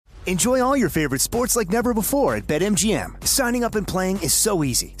Enjoy all your favorite sports like never before at BetMGM. Signing up and playing is so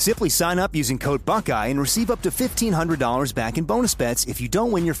easy. Simply sign up using code Buckeye and receive up to $1,500 back in bonus bets if you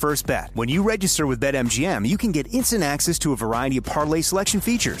don't win your first bet. When you register with BetMGM, you can get instant access to a variety of parlay selection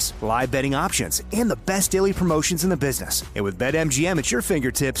features, live betting options, and the best daily promotions in the business. And with BetMGM at your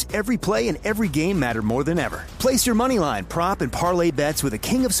fingertips, every play and every game matter more than ever. Place your moneyline, prop, and parlay bets with the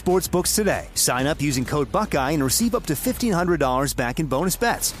king of sportsbooks today. Sign up using code Buckeye and receive up to $1,500 back in bonus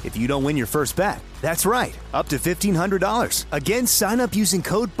bets if you don't win your first bet. That's right, up to $1,500. Again, sign up using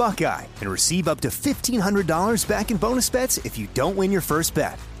code Buckeye and receive up to $1,500 back in bonus bets if you don't win your first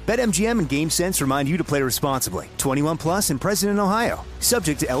bet. BetMGM and GameSense remind you to play responsibly. 21 plus and present in Ohio.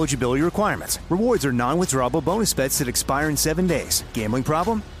 Subject to eligibility requirements. Rewards are non-withdrawable bonus bets that expire in 7 days. Gambling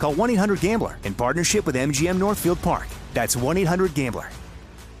problem? Call 1-800-GAMBLER in partnership with MGM Northfield Park. That's 1-800-GAMBLER.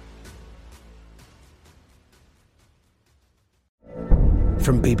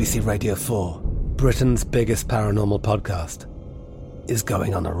 From BBC Radio 4, Britain's biggest paranormal podcast is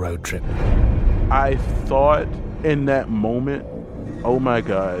going on a road trip. I thought in that moment, oh my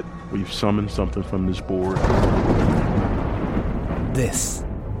God, we've summoned something from this board. This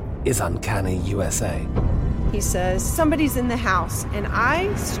is Uncanny USA. He says, somebody's in the house, and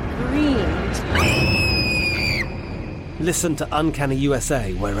I screamed. Listen to Uncanny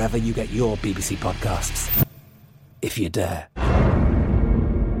USA wherever you get your BBC podcasts, if you dare.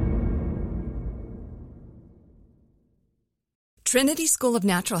 Trinity School of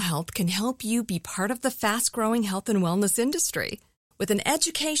Natural Health can help you be part of the fast-growing health and wellness industry. With an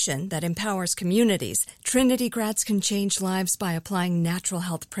education that empowers communities, Trinity grads can change lives by applying natural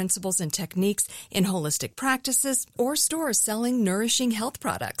health principles and techniques in holistic practices or stores selling nourishing health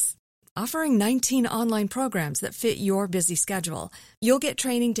products. Offering 19 online programs that fit your busy schedule, you'll get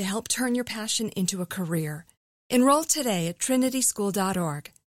training to help turn your passion into a career. Enroll today at trinityschool.org.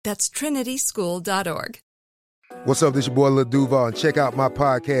 That's trinityschool.org. What's up, this your boy Lil Duval, and check out my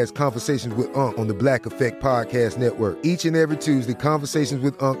podcast, Conversations with Unc, on the Black Effect Podcast Network. Each and every Tuesday, Conversations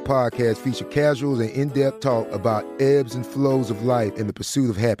with Unc podcast feature casuals and in-depth talk about ebbs and flows of life and the pursuit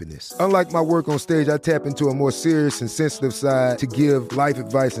of happiness. Unlike my work on stage, I tap into a more serious and sensitive side to give life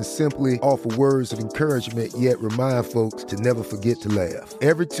advice and simply offer words of encouragement, yet remind folks to never forget to laugh.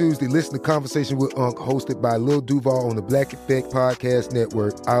 Every Tuesday, listen to Conversations with Unc, hosted by Lil Duval on the Black Effect Podcast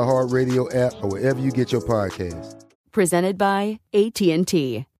Network, iHeartRadio app, or wherever you get your podcasts. Presented by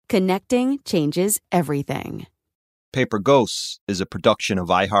AT&T. Connecting changes everything. Paper Ghosts is a production of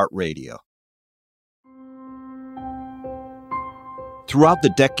iHeartRadio. Throughout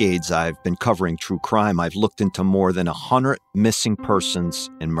the decades I've been covering true crime, I've looked into more than 100 missing persons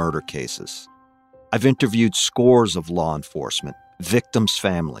and murder cases. I've interviewed scores of law enforcement, victims'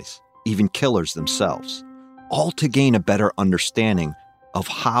 families, even killers themselves, all to gain a better understanding of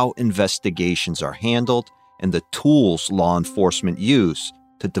how investigations are handled and the tools law enforcement use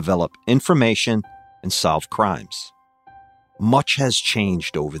to develop information and solve crimes. Much has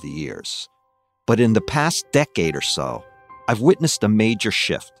changed over the years, but in the past decade or so, I've witnessed a major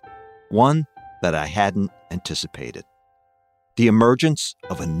shift, one that I hadn't anticipated. The emergence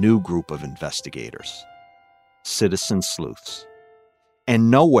of a new group of investigators, citizen sleuths. And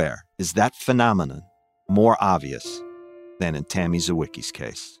nowhere is that phenomenon more obvious than in Tammy Zawicki's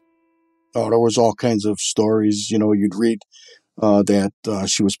case. Oh, there was all kinds of stories. You know, you'd read that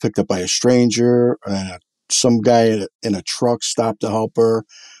she was picked up by a stranger, and some guy in a truck stopped to help her,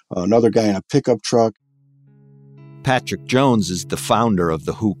 another guy in a pickup truck. Patrick Jones is the founder of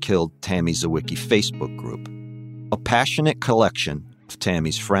the Who Killed Tammy Zawicki Facebook group, a passionate collection of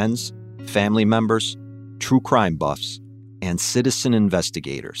Tammy's friends, family members, true crime buffs, and citizen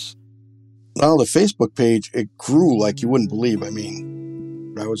investigators. Now the Facebook page, it grew like you wouldn't believe. I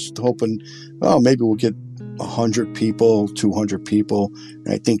mean, I was hoping, maybe we'll get 100 people, 200 people. And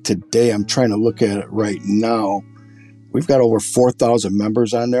I think today, I'm trying to look at it right now, we've got over 4,000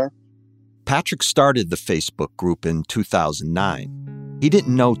 members on there. Patrick started the Facebook group in 2009. He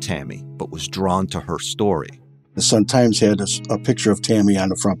didn't know Tammy, but was drawn to her story. The Sun-Times had a picture of Tammy on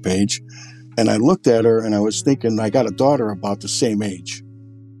the front page. And I looked at her and I was thinking, I got a daughter about the same age.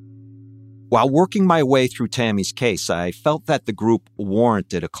 While working my way through Tammy's case, I felt that the group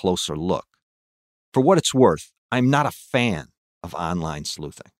warranted a closer look. For what it's worth, I'm not a fan of online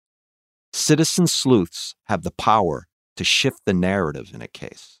sleuthing. Citizen sleuths have the power to shift the narrative in a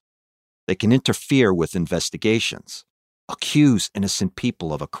case. They can interfere with investigations, accuse innocent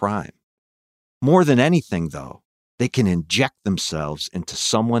people of a crime. More than anything, though, they can inject themselves into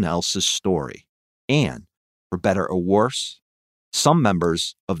someone else's story. And, for better or worse, some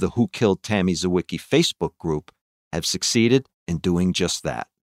members of the Who Killed Tammy Zawicki Facebook group have succeeded in doing just that.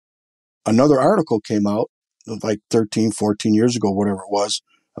 another article came out like 13, 14 years ago, whatever it was,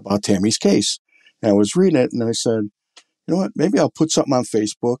 about Tammy's case. And I was reading it and I said, you know what, maybe I'll put something on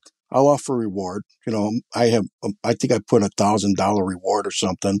Facebook. I'll offer a reward. You know, I think I put $1,000 reward or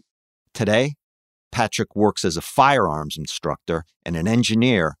something. Today, Patrick works as a firearms instructor and an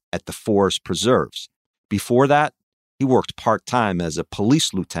engineer at the Forest Preserves. Before that, he worked part-time as a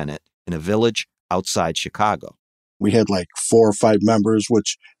police lieutenant in a village outside Chicago. We had like 4 or 5 members,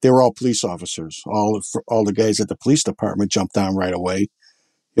 which they were all police officers. All the guys at the police department jumped on right away,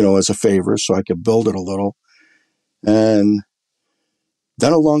 you know, as a favor, so I could build it a little. And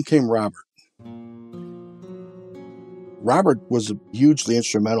then along came Robert. Robert was hugely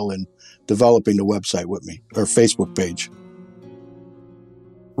instrumental in developing the website with me, or Facebook page.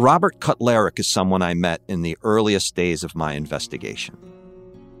 Robert Kotlarek is someone I met in the earliest days of my investigation.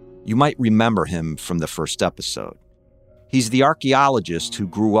 You might remember him from the first episode. He's the archaeologist who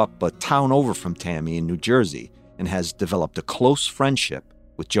grew up a town over from Tammy in New Jersey and has developed a close friendship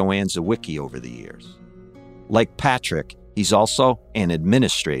with Joanne Zawicki over the years. Like Patrick, he's also an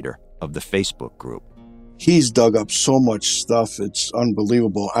administrator of the Facebook group. He's dug up so much stuff, it's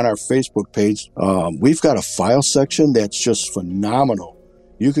unbelievable. On our Facebook page, we've got a file section that's just phenomenal.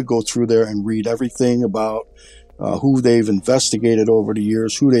 You could go through there and read everything about who they've investigated over the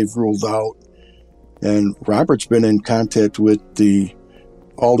years, who they've ruled out. And Robert's been in contact with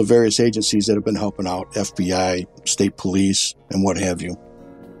all the various agencies that have been helping out, FBI, state police, and what have you.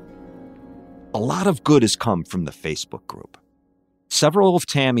 A lot of good has come from the Facebook group. Several of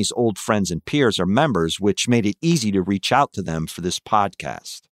Tammy's old friends and peers are members, which made it easy to reach out to them for this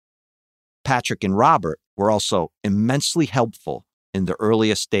podcast. Patrick and Robert were also immensely helpful in the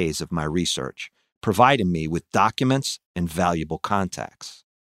earliest days of my research, providing me with documents and valuable contacts.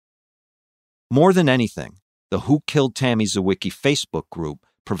 More than anything, the Who Killed Tammy Zawicki Facebook group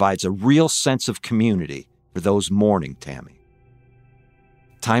provides a real sense of community for those mourning Tammy.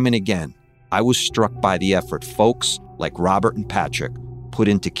 Time and again, I was struck by the effort folks like Robert and Patrick put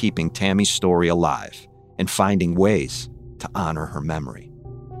into keeping Tammy's story alive and finding ways to honor her memory.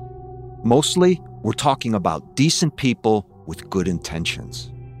 Mostly, we're talking about decent people with good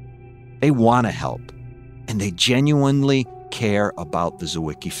intentions. They want to help, and they genuinely care about the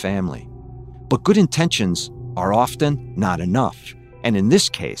Zawicki family. But good intentions are often not enough, and in this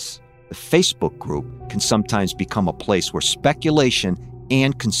case, the Facebook group can sometimes become a place where speculation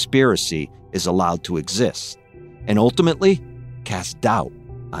and conspiracy is allowed to exist, and ultimately cast doubt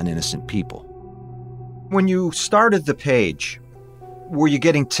on innocent people. When you started the page, were you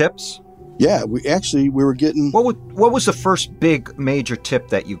getting tips? Yeah, we were getting... What was the first big major tip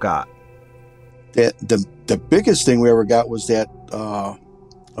that you got? The biggest thing we ever got was that,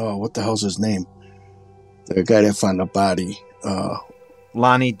 what the hell's his name? The guy that found the body.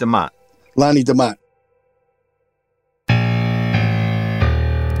 Lonnie DeMott. Lonnie DeMott.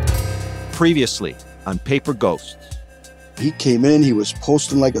 Previously on Paper Ghosts. He came in, he was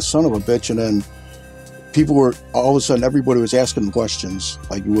posting like a son of a bitch, and then people were, all of a sudden, everybody was asking him questions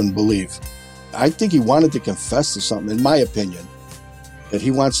like you wouldn't believe. I think he wanted to confess to something, in my opinion, that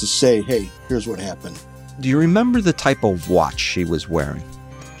he wants to say, hey, here's what happened. Do you remember the type of watch she was wearing?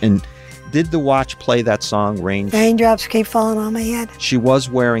 And did the watch play that song, Raindrops Keep Falling on My Head? She was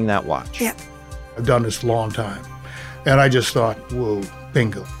wearing that watch. Yep. I've done this a long time, and I just thought, whoa,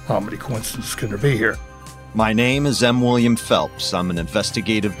 bingo, how many coincidences can there be here? My name is M. William Phelps. I'm an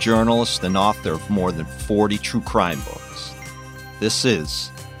investigative journalist and author of more than 40 true crime books. This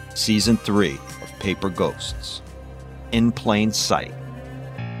is Season 3 of Paper Ghosts, In Plain Sight.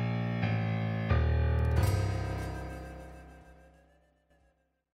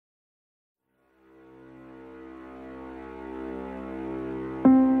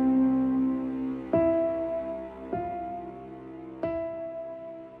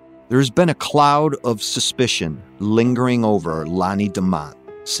 There's been a cloud of suspicion lingering over Lonnie DeMott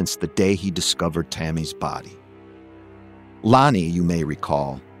since the day he discovered Tammy's body. Lonnie, you may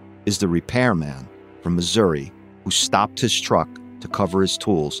recall, is the repairman from Missouri who stopped his truck to cover his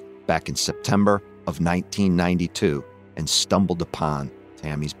tools back in September of 1992 and stumbled upon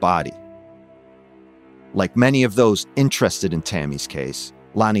Tammy's body. Like many of those interested in Tammy's case,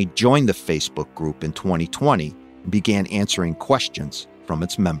 Lonnie joined the Facebook group in 2020 and began answering questions from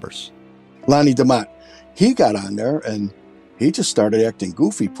its members. Lonnie DeMott, he got on there and he just started acting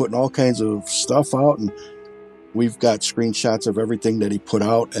goofy, putting all kinds of stuff out, and we've got screenshots of everything that he put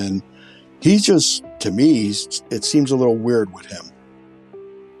out, and he's just, to me, it seems a little weird with him.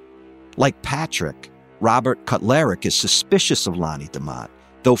 Like Patrick, Robert Kotlarek is suspicious of Lonnie DeMott,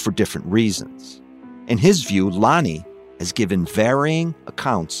 though for different reasons. In his view, Lonnie has given varying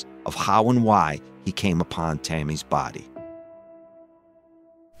accounts of how and why he came upon Tammy's body.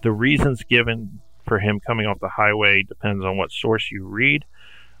 The reasons given for him coming off the highway depends on what source you read.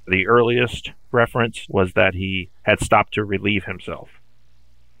 The earliest reference was that he had stopped to relieve himself.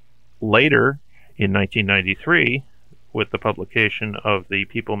 Later, in 1993, with the publication of the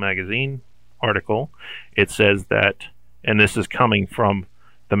People magazine article, it says that, and this is coming from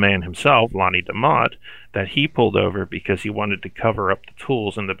the man himself, Lonnie DeMott, that he pulled over because he wanted to cover up the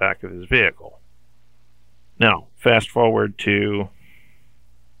tools in the back of his vehicle. Now, fast forward to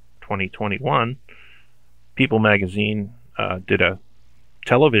 2021, People magazine did a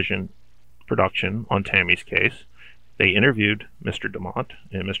television production on Tammy's case. They interviewed Mr. DeMott,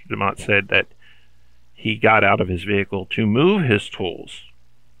 and Mr. DeMott said that he got out of his vehicle to move his tools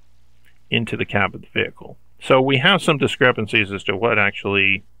into the cab of the vehicle. So we have some discrepancies as to what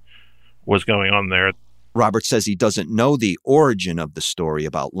actually was going on there. Robert says he doesn't know the origin of the story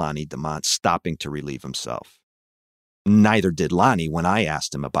about Lonnie DeMott stopping to relieve himself. Neither did Lonnie when I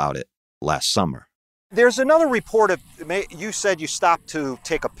asked him about it last summer. There's another report of, you said you stopped to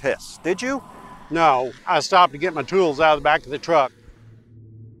take a piss. Did you? No, I stopped to get my tools out of the back of the truck.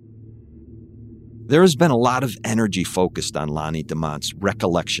 There has been a lot of energy focused on Lonnie DeMott's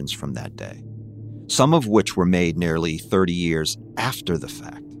recollections from that day, some of which were made nearly 30 years after the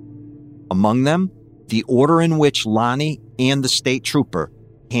fact. Among them, the order in which Lonnie and the state trooper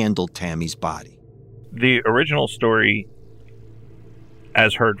handled Tammy's body. The original story,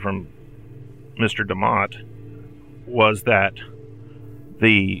 as heard from Mr. DeMott, was that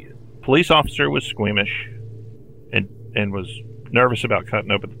the police officer was squeamish and was nervous about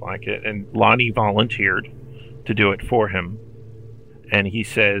cutting open the blanket, and Lonnie volunteered to do it for him. And he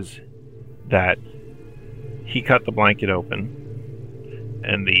says that he cut the blanket open,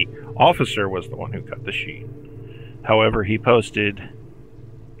 and the officer was the one who cut the sheet. However, he posted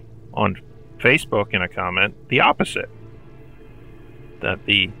on Facebook in a comment the opposite, that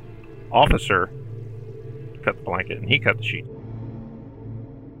the officer cut the blanket and he cut the sheet.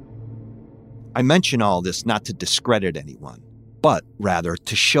 I mention all this not to discredit anyone, but rather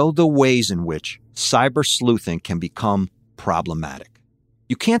to show the ways in which cyber sleuthing can become problematic.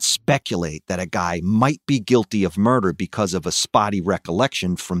 You can't speculate that a guy might be guilty of murder because of a spotty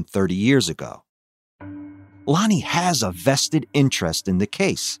recollection from 30 years ago. Lonnie has a vested interest in the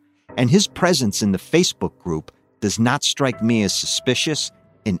case, and his presence in the Facebook group does not strike me as suspicious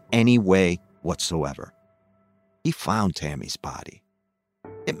in any way whatsoever. He found Tammy's body.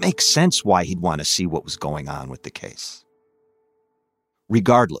 It makes sense why he'd want to see what was going on with the case.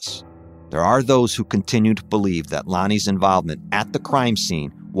 Regardless, there are those who continue to believe that Lonnie's involvement at the crime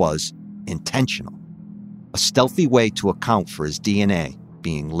scene was intentional, a stealthy way to account for his DNA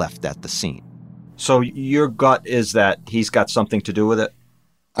being left at the scene. So your gut is that he's got something to do with it?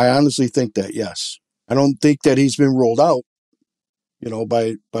 I honestly think that, yes. I don't think that he's been rolled out,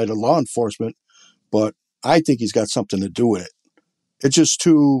 by the law enforcement, but I think he's got something to do with it. It's just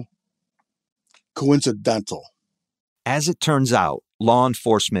too coincidental. As it turns out, law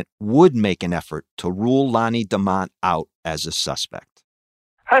enforcement would make an effort to rule Lonnie DeMott out as a suspect.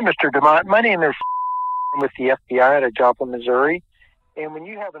 Hi, Mr. DeMott. My name is with the FBI out of Joplin, Missouri. And when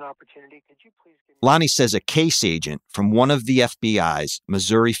you have an opportunity, could you please... Lonnie says a case agent from one of the FBI's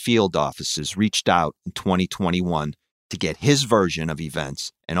Missouri field offices reached out in 2021 to get his version of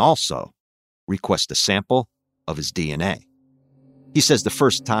events and also request a sample of his DNA. He says the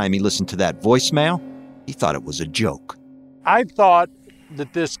first time he listened to that voicemail, he thought it was a joke. I thought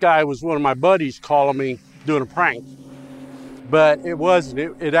that this guy was one of my buddies calling me doing a prank, but it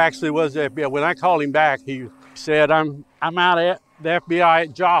wasn't. It actually was the FBI. When I called him back, he said, I'm out at the FBI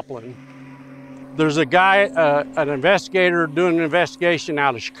at Joplin. There's a guy, an investigator doing an investigation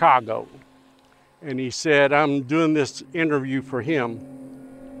out of Chicago. And he said, I'm doing this interview for him.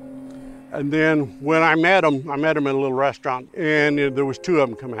 And then when I met him in a little restaurant, and there was two of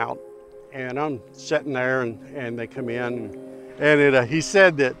them come out. And I'm sitting there, and they come in. And he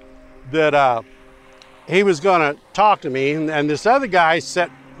said that he was going to talk to me. And this other guy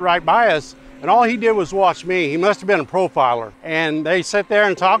sat right by us, and all he did was watch me. He must have been a profiler. And they sat there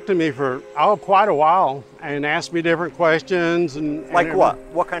and talked to me for quite a while and asked me different questions. Like what?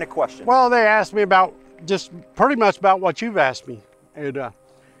 What kind of questions? Well, they asked me about just pretty much about what you've asked me.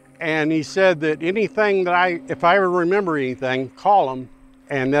 And he said that anything that if I ever remember anything, call him,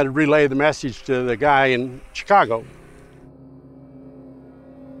 and that'd relay the message to the guy in Chicago.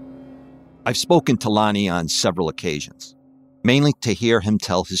 I've spoken to Lonnie on several occasions, mainly to hear him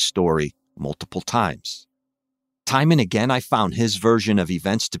tell his story multiple times. Time and again, I found his version of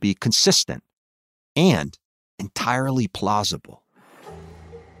events to be consistent and entirely plausible.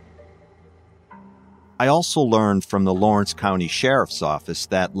 I also learned from the Lawrence County Sheriff's Office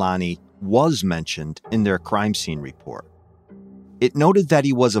that Lonnie was mentioned in their crime scene report. It noted that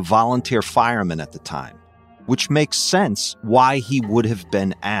he was a volunteer fireman at the time, which makes sense why he would have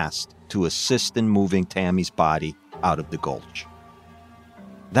been asked to assist in moving Tammy's body out of the gulch.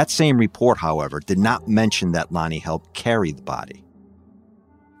 That same report, however, did not mention that Lonnie helped carry the body.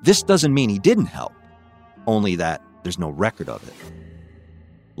 This doesn't mean he didn't help, only that there's no record of it.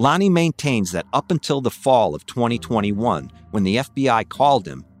 Lonnie maintains that up until the fall of 2021, when the FBI called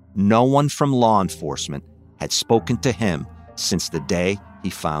him, no one from law enforcement had spoken to him since the day he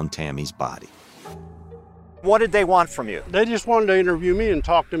found Tammy's body. What did they want from you? They just wanted to interview me and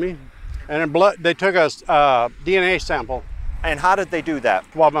talk to me. And they took a DNA sample. And how did they do that?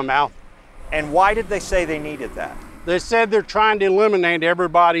 Swab my mouth. And why did they say they needed that? They said they're trying to eliminate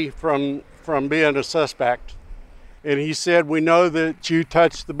everybody from being a suspect. And he said, we know that you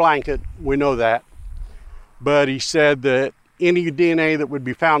touched the blanket. We know that. But he said that any DNA that would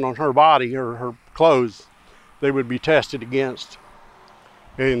be found on her body or her clothes, they would be tested against.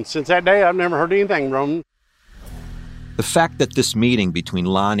 And since that day, I've never heard anything from them. The fact that this meeting between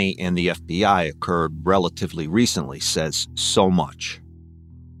Lonnie and the FBI occurred relatively recently says so much.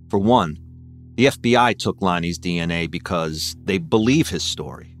 For one, the FBI took Lonnie's DNA because they believe his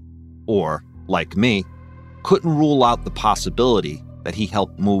story, or, like me, couldn't rule out the possibility that he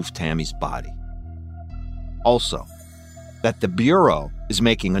helped move Tammy's body. Also, that the Bureau is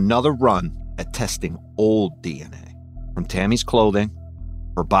making another run at testing old DNA from Tammy's clothing,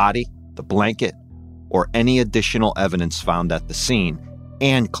 her body, the blanket, or any additional evidence found at the scene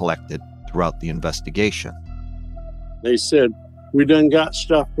and collected throughout the investigation. They said, we done got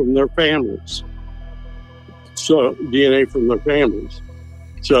stuff from their families. So, DNA from their families.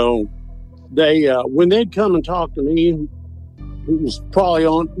 So, they, when they'd come and talk to me, it was probably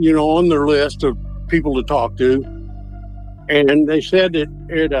on their list of people to talk to. And they said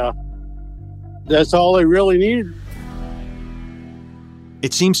that that's all they really needed.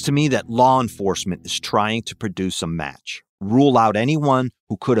 It seems to me that law enforcement is trying to produce a match, rule out anyone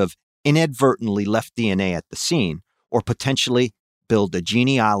who could have inadvertently left DNA at the scene, or potentially build a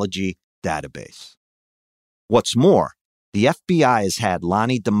genealogy database. What's more, the FBI has had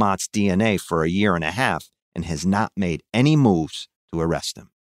Lonnie DeMott's DNA for a year and a half and has not made any moves to arrest him.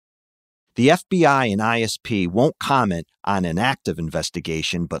 The FBI and ISP won't comment on an active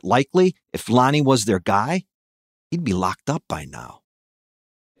investigation, but likely, if Lonnie was their guy, he'd be locked up by now.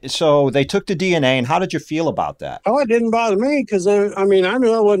 So they took the DNA, and how did you feel about that? Oh, it didn't bother me because, I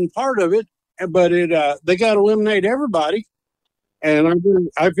knew I wasn't part of it, but they got to eliminate everybody.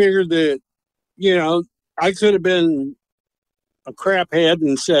 And I figured that, I could have been a craphead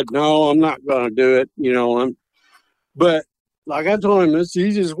and said, no, I'm not going to do it, But like I told him, it's the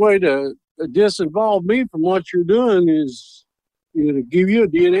easiest way to disinvolve me from what you're doing is to give you a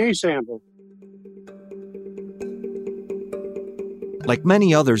DNA sample. Like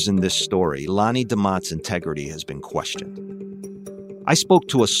many others in this story, Lonnie DeMott's integrity has been questioned. I spoke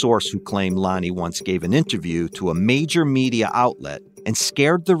to a source who claimed Lonnie once gave an interview to a major media outlet and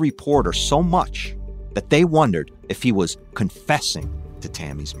scared the reporter so much that they wondered if he was confessing to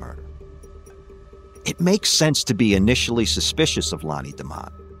Tammy's murder. It makes sense to be initially suspicious of Lonnie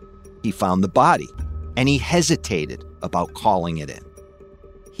DeMott. He found the body, and he hesitated about calling it in.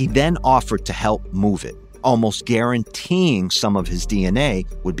 He then offered to help move it, almost guaranteeing some of his DNA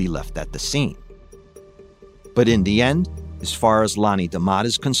would be left at the scene. But in the end, as far as Lonnie DeMott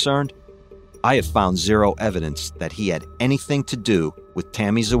is concerned, I have found zero evidence that he had anything to do with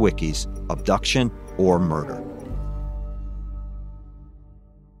Tammy Zawicki's abduction or murder.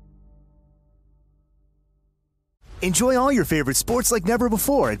 Enjoy all your favorite sports like never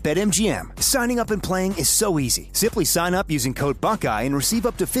before at BetMGM. Signing up and playing is so easy. Simply sign up using code Buckeye and receive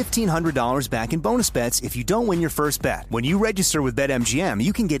up to $1,500 back in bonus bets if you don't win your first bet. When you register with BetMGM,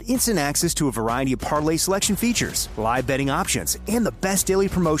 you can get instant access to a variety of parlay selection features, live betting options, and the best daily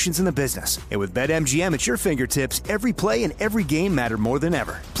promotions in the business. And with BetMGM at your fingertips, every play and every game matter more than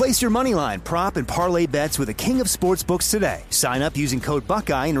ever. Place your moneyline, prop, and parlay bets with the king of sportsbooks today. Sign up using code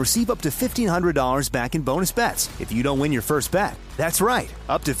Buckeye and receive up to $1,500 back in bonus bets if you don't win your first bet. That's right,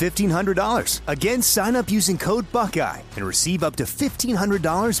 up to $1,500. Again, sign up using code Buckeye and receive up to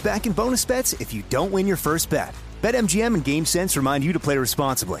 $1,500 back in bonus bets if you don't win your first bet. BetMGM and GameSense remind you to play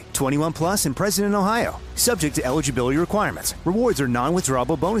responsibly. 21 plus and present in Ohio. Subject to eligibility requirements. Rewards are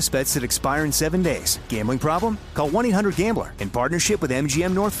non-withdrawable bonus bets that expire in 7 days. Gambling problem? Call 1-800-GAMBLER in partnership with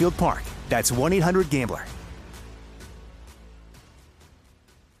MGM Northfield Park. That's 1-800-GAMBLER.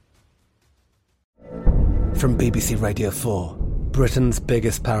 From BBC Radio 4, Britain's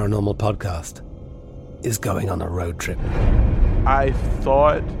biggest paranormal podcast is going on a road trip. I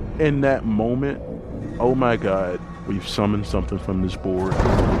thought in that moment, oh my God, we've summoned something from this board.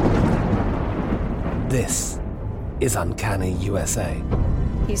 This is Uncanny USA.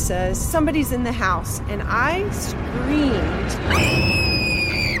 He says, somebody's in the house, and I screamed.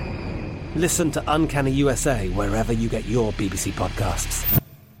 Listen to Uncanny USA wherever you get your BBC podcasts,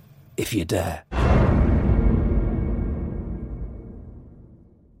 if you dare.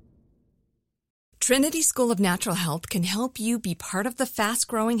 Trinity School of Natural Health can help you be part of the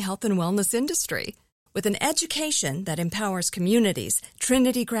fast-growing health and wellness industry. With an education that empowers communities,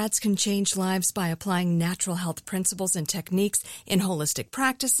 Trinity grads can change lives by applying natural health principles and techniques in holistic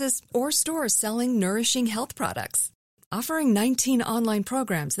practices or stores selling nourishing health products. Offering 19 online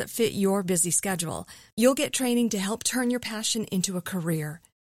programs that fit your busy schedule, you'll get training to help turn your passion into a career.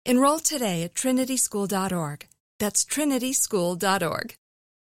 Enroll today at trinityschool.org. That's trinityschool.org.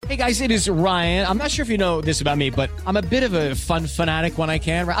 Hey guys, it is Ryan. I'm not sure if you know this about me, but I'm a bit of a fun fanatic when I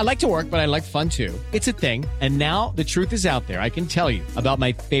can. I like to work, but I like fun too. It's a thing. And now the truth is out there. I can tell you about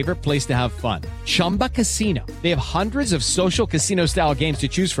my favorite place to have fun. Chumba Casino. They have hundreds of social casino style games to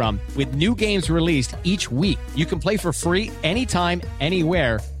choose from with new games released each week. You can play for free anytime,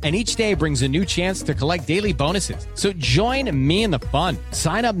 anywhere. And each day brings a new chance to collect daily bonuses. So join me in the fun.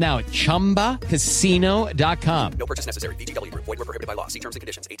 Sign up now at ChumbaCasino.com. No purchase necessary. VGW Group. Void where prohibited by law. See terms and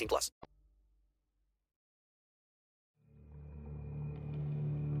conditions. 18+.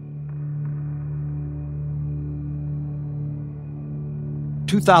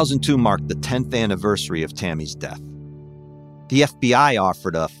 2002 marked the 10th anniversary of Tammy's death. The FBI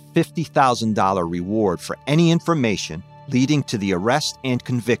offered a $50,000 reward for any information leading to the arrest and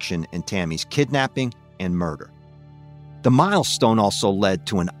conviction in Tammy's kidnapping and murder. The milestone also led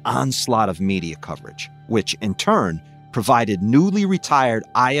to an onslaught of media coverage, which in turn provided newly retired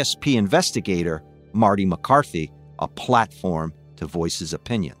ISP investigator Marty McCarthy a platform to voice his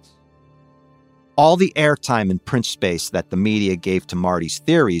opinions. All the airtime and print space that the media gave to Marty's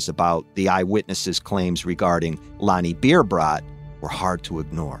theories about the eyewitnesses' claims regarding Lonnie Bierbrot were hard to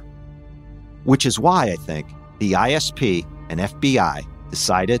ignore. Which is why, I think, the ISP and FBI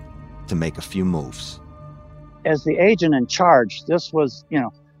decided to make a few moves. As the agent in charge, this was,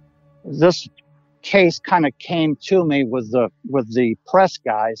 this case kind of came to me with the press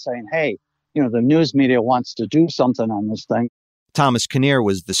guy saying, hey, the news media wants to do something on this thing. Thomas Kinnear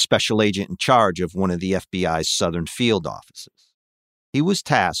was the special agent in charge of one of the FBI's southern field offices. He was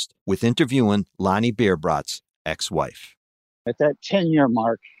tasked with interviewing Lonnie Bierbrot's ex-wife. At that 10-year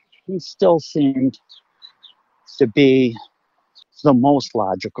mark, he still seemed to be the most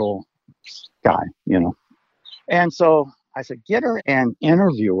logical guy, And so I said, get her and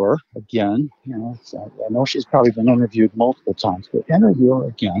interview her again. I know she's probably been interviewed multiple times, but interview her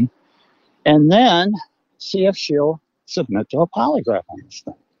again. And then see if she'll submit to a polygraph on this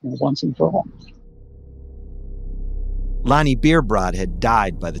thing, once and for all. Lonnie Bierbrot had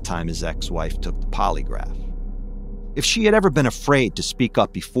died by the time his ex-wife took the polygraph. If she had ever been afraid to speak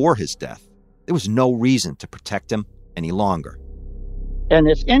up before his death, there was no reason to protect him any longer. And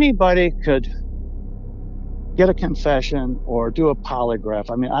if anybody could get a confession or do a polygraph,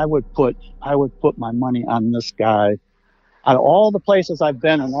 I would put my money on this guy. Out of all the places I've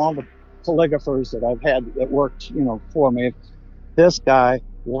been and all the polygraphers that I've had that worked, for me, this guy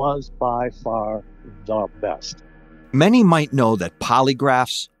was by far the best. Many might know that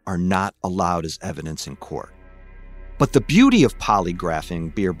polygraphs are not allowed as evidence in court. But the beauty of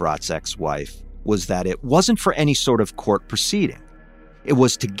polygraphing Bierbrot's ex-wife was that it wasn't for any sort of court proceeding. It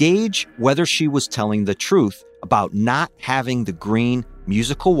was to gauge whether she was telling the truth about not having the green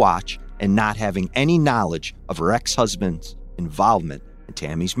musical watch and not having any knowledge of her ex-husband's involvement in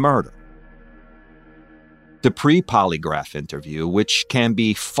Tammy's murder. The pre-polygraph interview, which can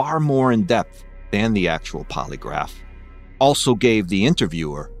be far more in-depth than the actual polygraph, also gave the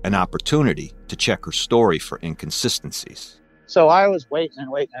interviewer an opportunity to check her story for inconsistencies. So I was waiting, and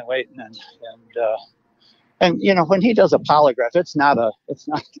when he does a polygraph, it's not a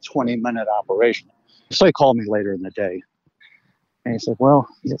 20-minute operation. So he called me later in the day, and he said, "Well,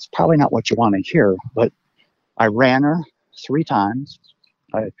 it's probably not what you want to hear, but I ran her 3 times.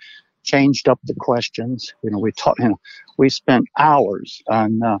 I changed up the questions. We spent hours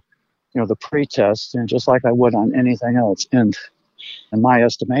on the pre-test, and just like I would on anything else. And in my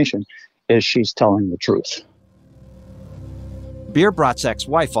estimation, is she's telling the truth." Bierbrot's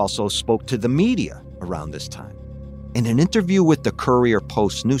ex-wife also spoke to the media around this time. In an interview with the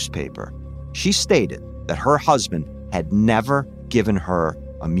Courier-Post newspaper, she stated that her husband had never given her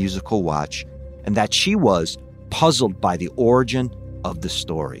a musical watch and that she was puzzled by the origin of the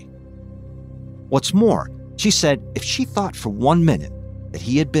story. What's more, she said if she thought for 1 minute that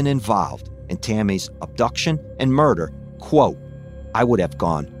he had been involved in Tammy's abduction and murder, quote, I would have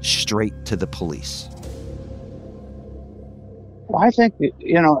gone straight to the police. Well, I think,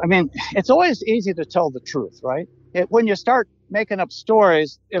 it's always easy to tell the truth, right? When you start making up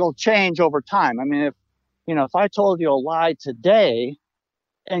stories, it'll change over time. I mean, if I told you a lie today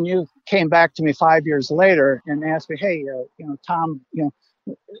and you came back to me 5 years later and asked me, hey, Tom,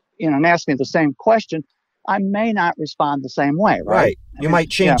 and asked me the same question, I may not respond the same way, right? Right. You might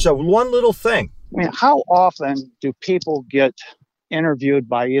change one little thing. I mean, how often do people get interviewed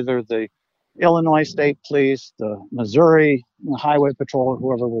by either the Illinois State Police, the Missouri Highway Patrol,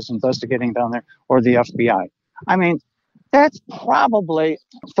 whoever was investigating down there, or the FBI? I mean, that's probably,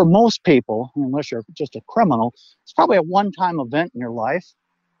 for most people, unless you're just a criminal, it's probably a one-time event in your life.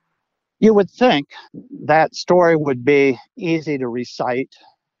 You would think that story would be easy to recite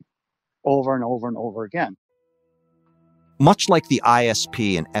over and over and over again. Much like the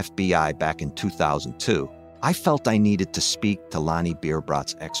ISP and FBI back in 2002, I felt I needed to speak to Lonnie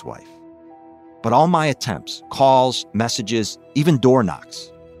Bierbrot's ex-wife. But all my attempts, calls, messages, even door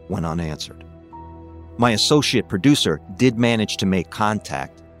knocks, went unanswered. My associate producer did manage to make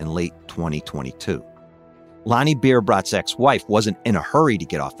contact in late 2022. Lonnie Bierbrot's ex-wife wasn't in a hurry to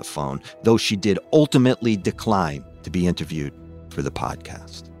get off the phone, though she did ultimately decline to be interviewed for the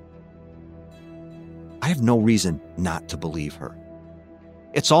podcast. I have no reason not to believe her.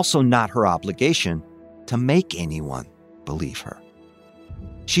 It's also not her obligation to make anyone believe her.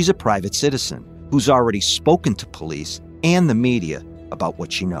 She's a private citizen who's already spoken to police and the media about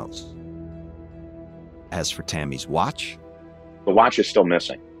what she knows. As for Tammy's watch, the watch is still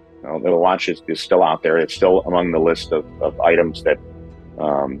missing. The watch is still out there. It's still among the list of items that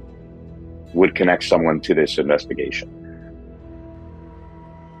would connect someone to this investigation.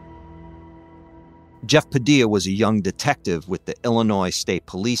 Jeff Padilla was a young detective with the Illinois State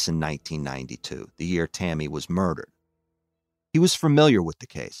Police in 1992, the year Tammy was murdered. He was familiar with the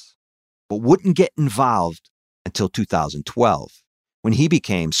case, but wouldn't get involved until 2012, when he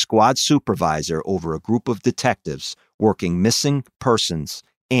became squad supervisor over a group of detectives working missing persons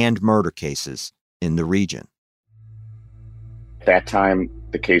and murder cases in the region. At that time,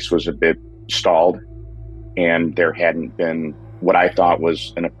 the case was a bit stalled, and there hadn't been what I thought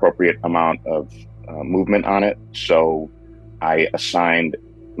was an appropriate amount of movement on it. So I assigned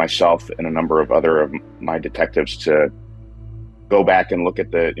myself and a number of other of my detectives to go back and look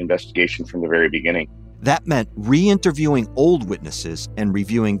at the investigation from the very beginning. That meant re-interviewing old witnesses and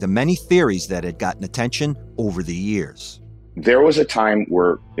reviewing the many theories that had gotten attention over the years. There was a time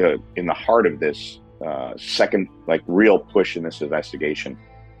where, in the heart of this second, real push in this investigation,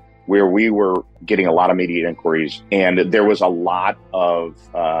 where we were getting a lot of media inquiries, and there was a lot of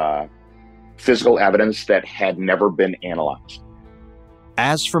physical evidence that had never been analyzed.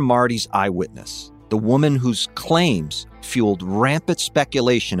 As for Marty's eyewitness, the woman whose claims fueled rampant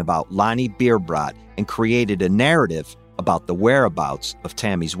speculation about Lonnie Bierbrot and created a narrative about the whereabouts of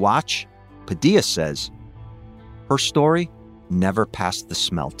Tammy's watch, Padilla says her story never passed the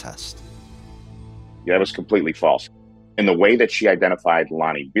smell test. Yeah, that was completely false. And the way that she identified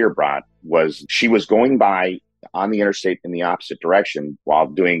Lonnie Bierbrot was she was going by on the interstate in the opposite direction while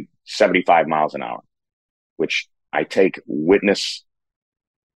doing 75 miles an hour, which I take witness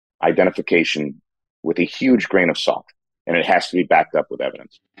identification with a huge grain of salt, and it has to be backed up with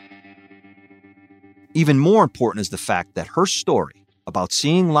evidence. Even more important is the fact that her story about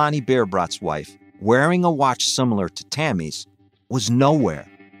seeing Lonnie Bierbrot's wife wearing a watch similar to Tammy's was nowhere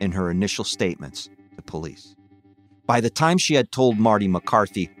in her initial statements to police. By the time she had told Marty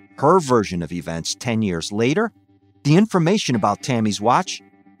McCarthy her version of events 10 years later, the information about Tammy's watch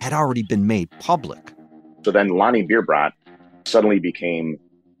had already been made public. So then Lonnie Bierbrot suddenly became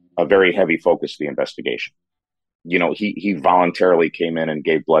a very heavy focus of the investigation. He voluntarily came in and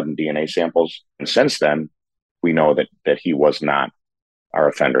gave blood and DNA samples. And since then, we know that he was not our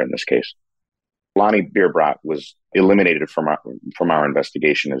offender in this case. Lonnie Bierbrot was eliminated from our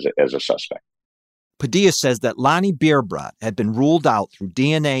investigation as a suspect. Padilla says that Lonnie Bierbrot had been ruled out through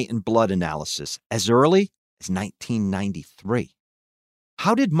DNA and blood analysis as early as 1993.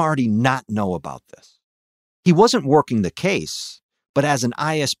 How did Marty not know about this? He wasn't working the case, but as an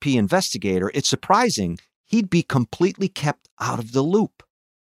ISP investigator, it's surprising he'd be completely kept out of the loop.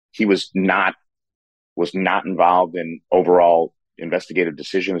 He was not involved in overall investigative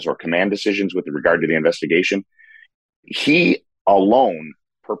decisions or command decisions with regard to the investigation. He alone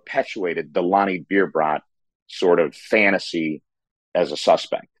perpetuated the Lonnie Bierbrot sort of fantasy as a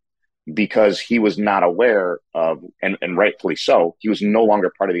suspect. because he was not aware of, and rightfully so, he was no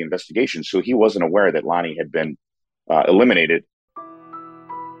longer part of the investigation. So he wasn't aware that Lonnie had been eliminated.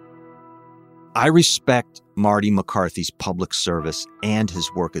 I respect Marty McCarthy's public service and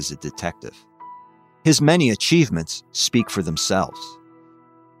his work as a detective. His many achievements speak for themselves.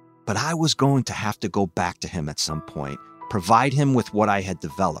 But I was going to have to go back to him at some point, provide him with what I had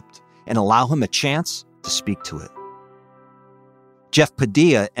developed, and allow him a chance to speak to it. Jeff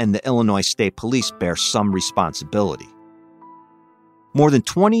Padilla and the Illinois State Police bear some responsibility. More than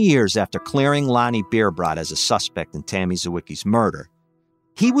 20 years after clearing Lonnie Bierbrot as a suspect in Tammy Zawicki's murder,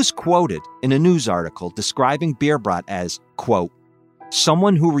 he was quoted in a news article describing Bierbrot as, quote,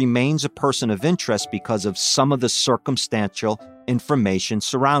 someone who remains a person of interest because of some of the circumstantial information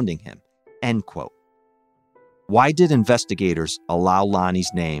surrounding him, end quote. Why did investigators allow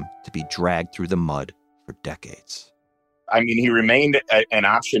Lonnie's name to be dragged through the mud for decades? I mean, he remained an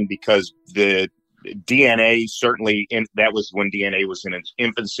option because the DNA certainly, that was when DNA was in its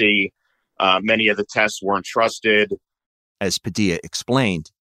infancy. Many of the tests weren't trusted. As Padilla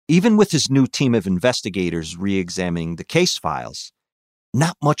explained, even with his new team of investigators re-examining the case files,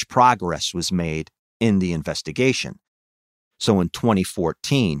 not much progress was made in the investigation. So in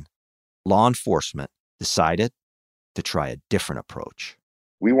 2014, law enforcement decided to try a different approach.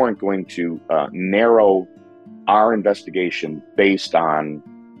 We weren't going to narrow our investigation based on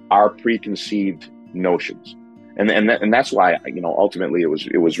our preconceived notions. And that's why, ultimately it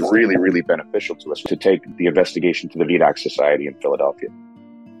was really, really beneficial to us to take the investigation to the VDOC Society in Philadelphia.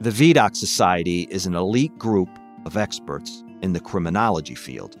 The VDOC Society is an elite group of experts in the criminology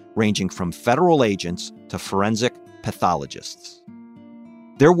field, ranging from federal agents to forensic pathologists.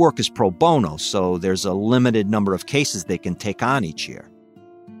 Their work is pro bono, so there's a limited number of cases they can take on each year.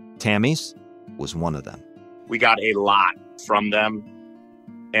 Tammy's was one of them. We got a lot from them.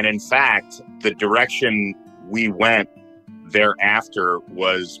 And in fact, the direction we went thereafter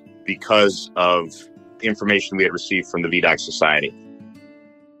was because of information we had received from the VDOC Society.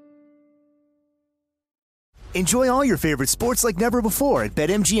 Enjoy all your favorite sports like never before at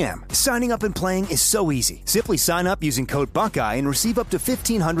BetMGM. Signing up and playing is so easy. Simply sign up using code Buckeye and receive up to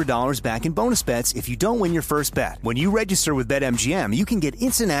 $1,500 back in bonus bets if you don't win your first bet. When you register with BetMGM, you can get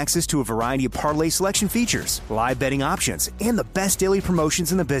instant access to a variety of parlay selection features, live betting options, and the best daily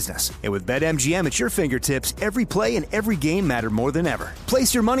promotions in the business. And with BetMGM at your fingertips, every play and every game matter more than ever.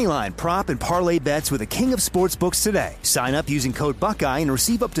 Place your moneyline, prop, and parlay bets with the king of sportsbooks today. Sign up using code Buckeye and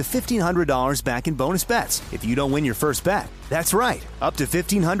receive up to $1,500 back in bonus bets if you don't win your first bet. That's right, up to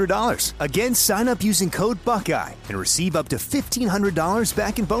 $1,500. Again, sign up using code Buckeye and receive up to $1,500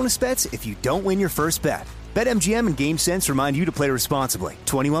 back in bonus bets if you don't win your first bet. BetMGM and GameSense remind you to play responsibly.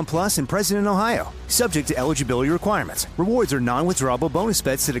 21 plus and present in Ohio. Subject to eligibility requirements. Rewards are non-withdrawable bonus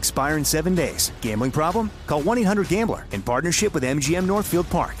bets that expire in 7 days. Gambling problem? Call 1-800-GAMBLER in partnership with MGM Northfield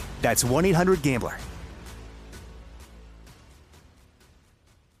Park. That's 1-800-GAMBLER.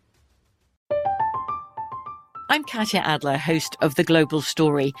 I'm Katya Adler, host of The Global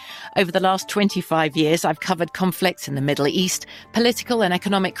Story. Over the last 25 years, I've covered conflicts in the Middle East, political and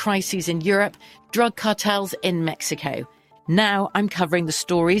economic crises in Europe, drug cartels in Mexico. Now I'm covering the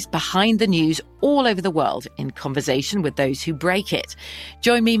stories behind the news all over the world in conversation with those who break it.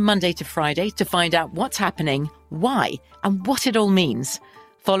 Join me Monday to Friday to find out what's happening, why, and what it all means.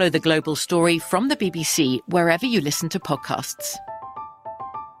 Follow The Global Story from the BBC wherever you listen to podcasts.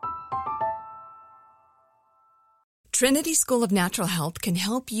 Trinity School of Natural Health can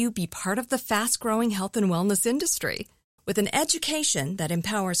help you be part of the fast-growing health and wellness industry. With an education that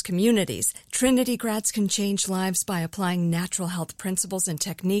empowers communities, Trinity grads can change lives by applying natural health principles and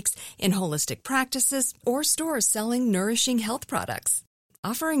techniques in holistic practices or stores selling nourishing health products.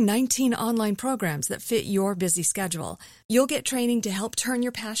 Offering 19 online programs that fit your busy schedule, you'll get training to help turn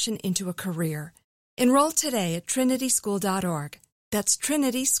your passion into a career. Enroll today at trinityschool.org. That's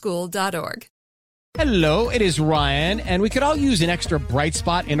trinityschool.org. Hello, it is Ryan, and we could all use an extra bright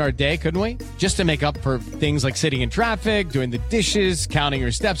spot in our day, couldn't we? Just to make up for things like sitting in traffic, doing the dishes, counting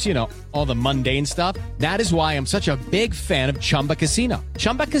your steps, all the mundane stuff. That is why I'm such a big fan of Chumba Casino.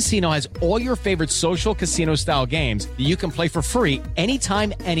 Chumba Casino has all your favorite social casino-style games that you can play for free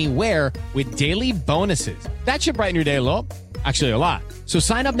anytime, anywhere with daily bonuses. That should brighten your day a little. Actually, a lot. So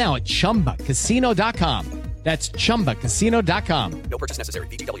sign up now at ChumbaCasino.com. That's ChumbaCasino.com. No purchase necessary.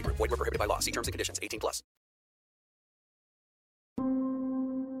 VGW Group. Void where prohibited by law. See terms and conditions. 18 plus.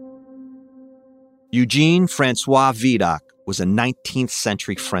 Eugene Francois Vidocq was a 19th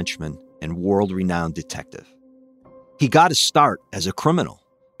century Frenchman and world-renowned detective. He got his start as a criminal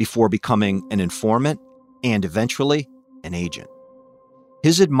before becoming an informant and eventually an agent.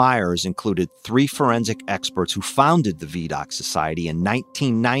 His admirers included 3 forensic experts who founded the VDOC Society in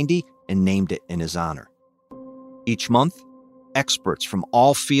 1990 and named it in his honor. Each month, experts from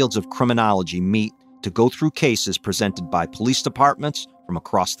all fields of criminology meet to go through cases presented by police departments from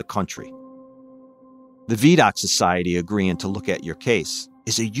across the country. The VDOC Society agreeing to look at your case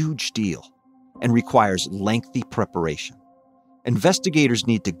is a huge deal and requires lengthy preparation. Investigators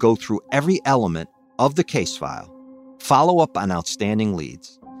need to go through every element of the case file, follow up on outstanding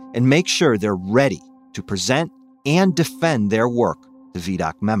leads, and make sure they're ready to present and defend their work to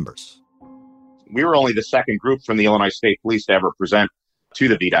VDOC members. We were only the second group from the Illinois State Police to ever present to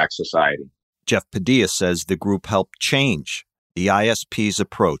the VDOC Society. Jeff Padilla says the group helped change the ISP's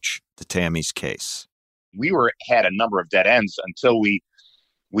approach to Tammy's case. We had a number of dead ends until we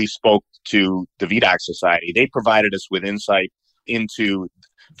spoke to the VDOC Society. They provided us with insight into,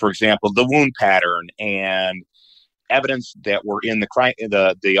 for example, the wound pattern and evidence that were in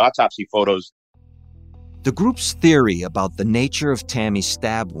the autopsy photos. The group's theory about the nature of Tammy's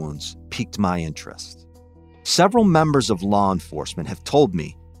stab wounds piqued my interest. Several members of law enforcement have told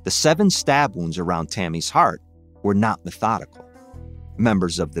me the 7 stab wounds around Tammy's heart were not methodical.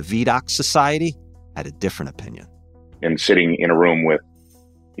 Members of the VDOC Society had a different opinion. And sitting in a room with,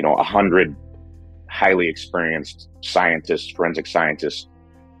 100 highly experienced scientists, forensic scientists,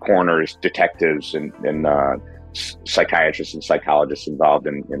 coroners, detectives, and psychiatrists and psychologists involved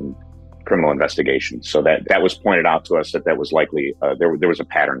in criminal investigations. So that was pointed out to us that was likely, there was a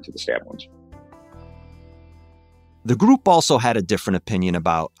pattern to the stab wounds. The group also had a different opinion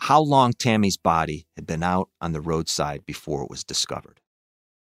about how long Tammy's body had been out on the roadside before it was discovered.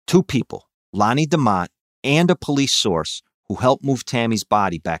 2 people, Lonnie DeMott and a police source who helped move Tammy's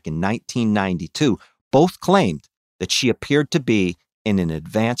body back in 1992, both claimed that she appeared to be in an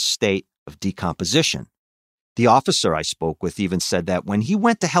advanced state of decomposition. The officer I spoke with even said that when he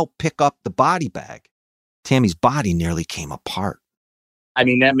went to help pick up the body bag, Tammy's body nearly came apart. I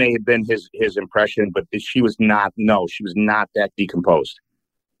mean, that may have been his impression, but she was not that decomposed.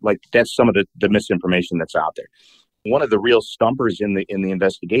 Like, that's some of the misinformation that's out there. One of the real stumpers in the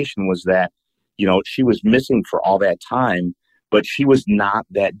investigation was that, she was missing for all that time, but she was not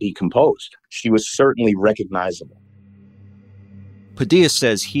that decomposed. She was certainly recognizable. Padilla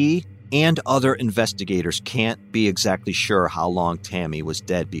says he and other investigators can't be exactly sure how long Tammy was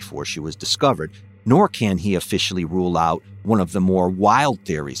dead before she was discovered, nor can he officially rule out one of the more wild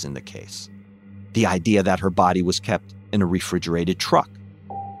theories in the case, the idea that her body was kept in a refrigerated truck.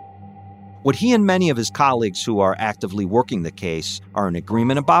 What he and many of his colleagues who are actively working the case are in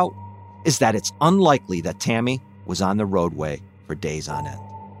agreement about is that it's unlikely that Tammy was on the roadway for days on end.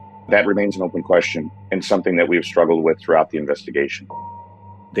 That remains an open question and something that we've struggled with throughout the investigation.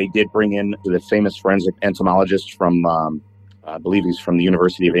 They did bring in the famous forensic entomologist from, I believe he's from the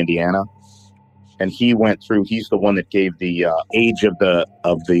University of Indiana. And he went through, he's the one that gave the age of the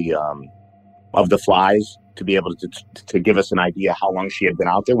flies to be able to give us an idea how long she had been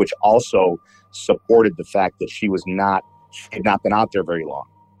out there, which also supported the fact that she had not been out there very long.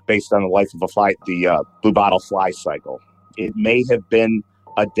 Based on the life of a fly, the blue bottle fly cycle. It may have been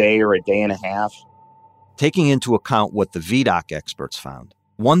a day or a day and a half. Taking into account what the VDOC experts found,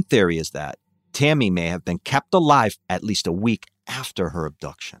 one theory is that Tammy may have been kept alive at least a week after her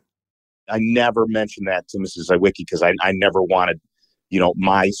abduction. I never mentioned that to Mrs. Iwicki because I never wanted,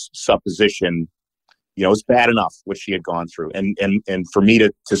 my supposition, it's bad enough what she had gone through. And for me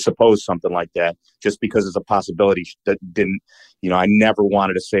to suppose something like that, just because it's a possibility that didn't, I never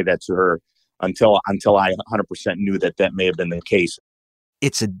wanted to say that to her until I 100% knew that may have been the case.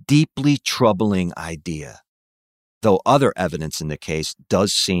 It's a deeply troubling idea, though other evidence in the case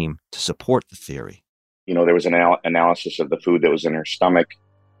does seem to support the theory. There was an analysis of the food that was in her stomach.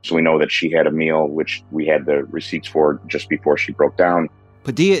 So we know that she had a meal, which we had the receipts for just before she broke down.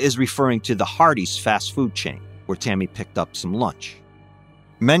 Padilla is referring to the Hardee's fast food chain, where Tammy picked up some lunch.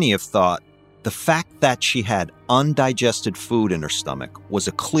 Many have thought the fact that she had undigested food in her stomach was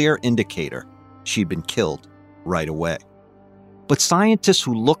a clear indicator she'd been killed right away. But scientists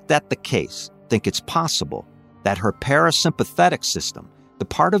who looked at the case think it's possible that her parasympathetic system, the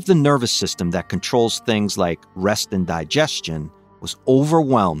part of the nervous system that controls things like rest and digestion, was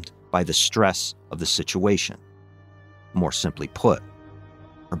overwhelmed by the stress of the situation. More simply put,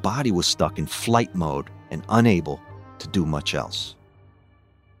 her body was stuck in flight mode and unable to do much else.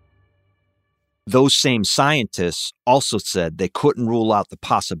 Those same scientists also said they couldn't rule out the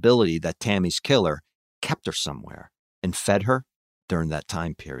possibility that Tammy's killer kept her somewhere and fed her during that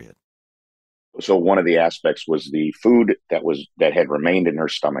time period. So one of the aspects was the food that had remained in her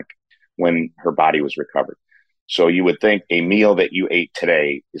stomach when her body was recovered. So you would think a meal that you ate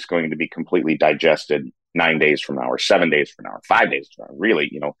today is going to be completely digested 9 days from now, or 7 days from now, or 5 days from now, really,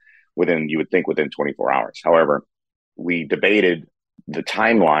 you would think within 24 hours. However, we debated the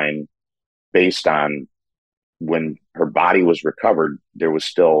timeline based on when her body was recovered, there was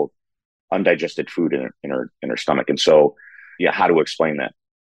still undigested food in her stomach. And so, how to explain that?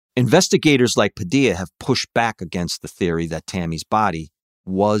 Investigators like Padilla have pushed back against the theory that Tammy's body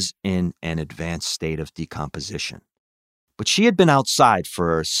was in an advanced state of decomposition. But she had been outside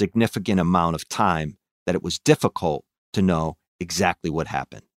for a significant amount of time that it was difficult to know exactly what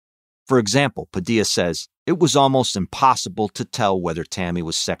happened. For example, Padilla says it was almost impossible to tell whether Tammy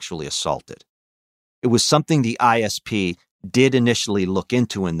was sexually assaulted. It was something the ISP did initially look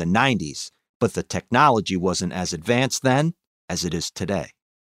into in the 90s, but the technology wasn't as advanced then as it is today.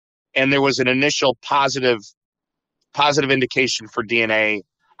 And there was an initial positive indication for DNA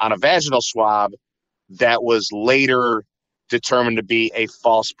on a vaginal swab that was later determined to be a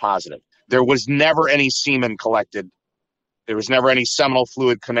false positive. There was never any semen collected. There was never any seminal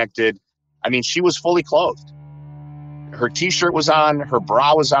fluid connected. I mean, she was fully clothed. Her t-shirt was on, her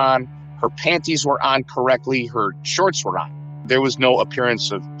bra was on, her panties were on correctly, her shorts were on. There was no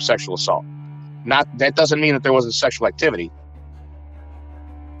appearance of sexual assault. That doesn't mean that there wasn't sexual activity.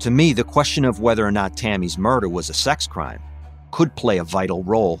 To me, the question of whether or not Tammy's murder was a sex crime could play a vital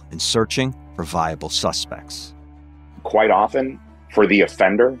role in searching for viable suspects. Quite often, for the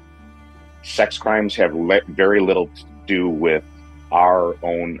offender, sex crimes have very little to do with our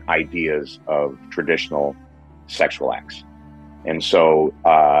own ideas of traditional sexual acts. And so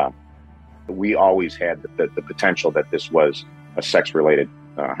we always had the potential that this was a sex-related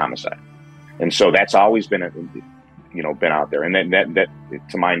homicide. And so that's always been been out there. And that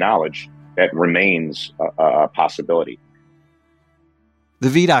to my knowledge, that remains a possibility. The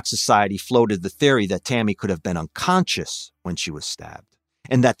Vidocq Society floated the theory that Tammy could have been unconscious when she was stabbed,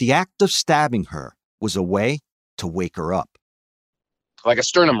 and that the act of stabbing her was a way to wake her up. Like a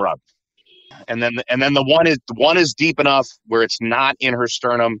sternum rub. And then the one is deep enough where it's not in her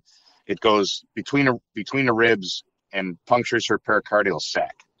sternum. It goes between the ribs and punctures her pericardial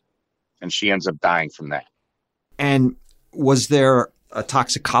sac. And she ends up dying from that. And was there a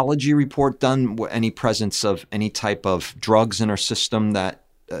toxicology report done? Any presence of any type of drugs in her system that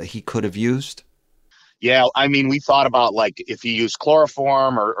he could have used? Yeah, I mean, we thought about like if he used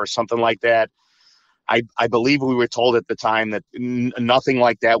chloroform or something like that. I believe we were told at the time that nothing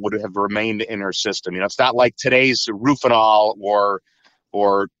like that would have remained in her system. It's not like today's Rufinol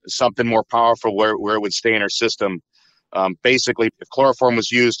or something more powerful where it would stay in her system. Basically, if chloroform was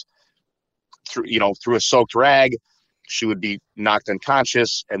used through a soaked rag, she would be knocked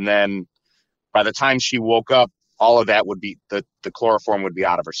unconscious, and then by the time she woke up, all of that would be the chloroform would be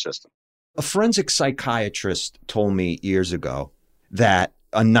out of her system. A forensic psychiatrist told me years ago that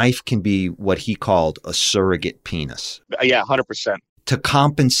a knife can be what he called a surrogate penis. Yeah, 100%. To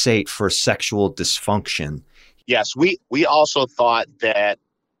compensate for sexual dysfunction. Yes, we also thought that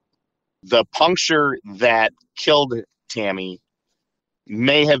the puncture that killed Tammy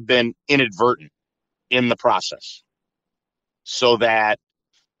may have been inadvertent in the process, so that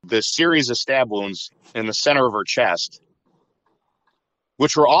the series of stab wounds in the center of her chest,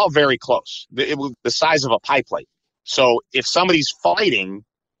 which were all very close, it was the size of a pie plate. So if somebody's fighting,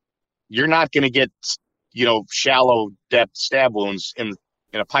 you're not going to get, shallow depth stab wounds in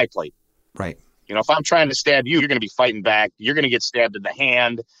a pie plate. Right. If I'm trying to stab you, you're going to be fighting back. You're going to get stabbed in the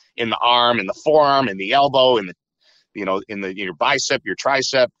hand, in the arm, in the forearm, in the elbow, in your bicep, your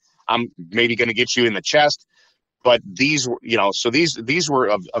tricep. I'm maybe going to get you in the chest. But these were, these were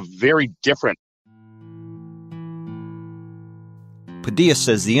of very different. Padilla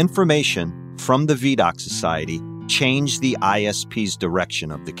says the information from the Vidocq Society changed the ISP's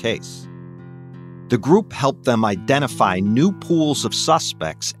direction of the case. The group helped them identify new pools of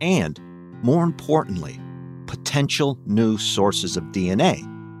suspects and, more importantly, potential new sources of DNA,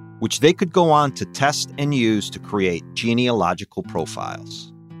 which they could go on to test and use to create genealogical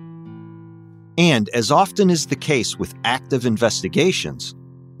profiles. And as often is the case with active investigations,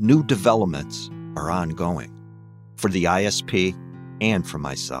 new developments are ongoing for the ISP and for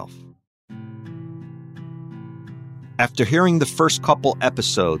myself. After hearing the first couple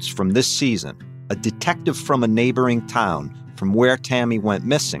episodes from this season, a detective from a neighboring town from where Tammy went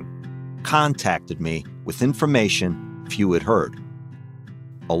missing contacted me with information few had heard,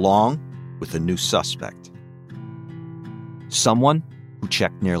 along with a new suspect. Someone who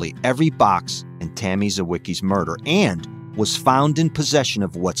checked nearly every box in Tammy Zawicki's murder and was found in possession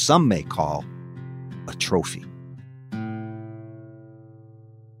of what some may call a trophy.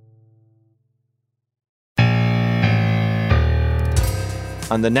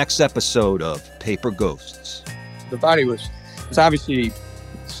 on the next episode of Paper Ghosts. The body was obviously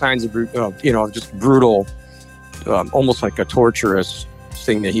signs of, just brutal, almost like a torturous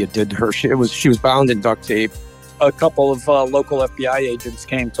thing that he had did to her. She was bound in duct tape. A couple of local FBI agents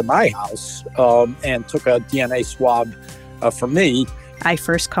came to my house and took a DNA swab for me. I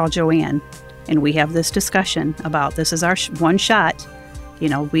first call Joanne, and we have this discussion about this is our one shot.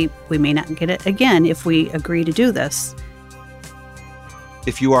 We may not get it again if we agree to do this.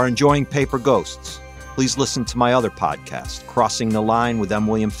 If you are enjoying Paper Ghosts, please listen to my other podcast, Crossing the Line with M.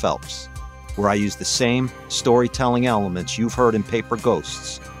 William Phelps, where I use the same storytelling elements you've heard in Paper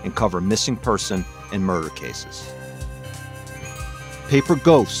Ghosts and cover missing person and murder cases. Paper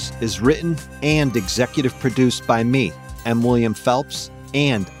Ghosts is written and executive produced by me, M. William Phelps,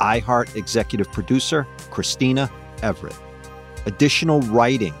 and iHeart executive producer, Christina Everett. Additional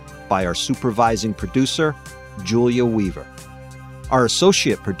writing by our supervising producer, Julia Weaver. Our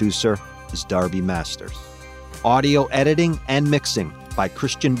associate producer is Darby Masters. Audio editing and mixing by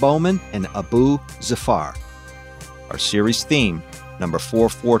Christian Bowman and Abu Zafar. Our series theme, number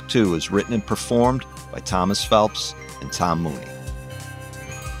 442, is written and performed by Thomas Phelps and Tom Mooney.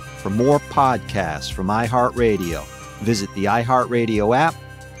 For more podcasts from iHeartRadio, visit the iHeartRadio app,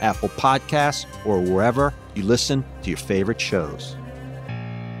 Apple Podcasts, or wherever you listen to your favorite shows.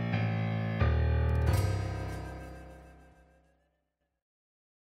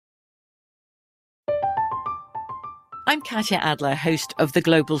 I'm Katya Adler, host of The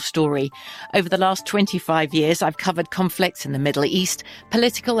Global Story. Over the last 25 years, I've covered conflicts in the Middle East,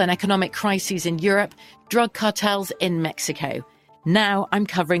 political and economic crises in Europe, drug cartels in Mexico. Now I'm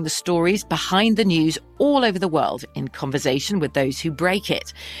covering the stories behind the news all over the world in conversation with those who break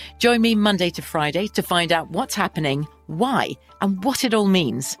it. Join me Monday to Friday to find out what's happening, why, and what it all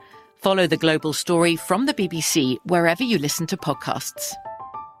means. Follow The Global Story from the BBC wherever you listen to podcasts.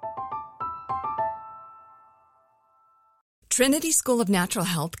 Trinity School of Natural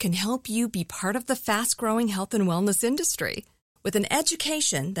Health can help you be part of the fast-growing health and wellness industry. With an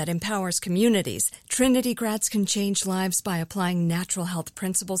education that empowers communities, Trinity grads can change lives by applying natural health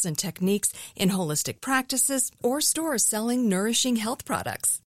principles and techniques in holistic practices or stores selling nourishing health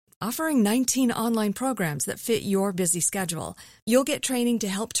products. Offering 19 online programs that fit your busy schedule, you'll get training to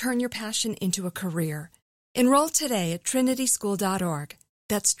help turn your passion into a career. Enroll today at trinityschool.org.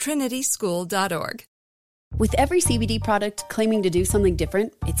 That's trinityschool.org. With every CBD product claiming to do something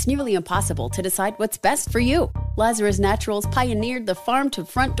different, it's nearly impossible to decide what's best for you. Lazarus Naturals pioneered the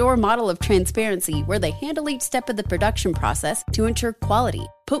farm-to-front-door model of transparency, where they handle each step of the production process to ensure quality,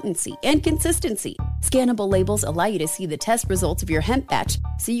 potency, and consistency. Scannable labels allow you to see the test results of your hemp batch,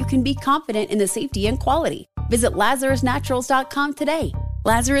 so you can be confident in the safety and quality. Visit LazarusNaturals.com today.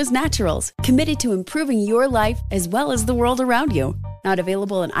 Lazarus Naturals, committed to improving your life as well as the world around you. Not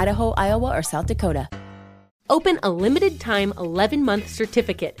available in Idaho, Iowa, or South Dakota. Open a limited-time 11-month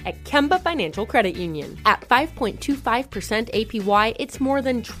certificate at Kemba Financial Credit Union. At 5.25% APY, it's more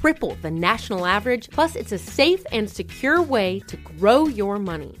than triple the national average, plus it's a safe and secure way to grow your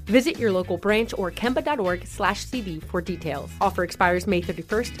money. Visit your local branch or kemba.org/cb for details. Offer expires May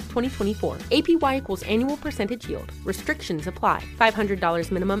 31st, 2024. APY equals annual percentage yield. Restrictions apply.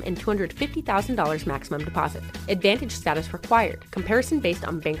 $500 minimum and $250,000 maximum deposit. Advantage status required. Comparison based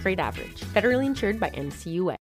on bank rate average. Federally insured by NCUA.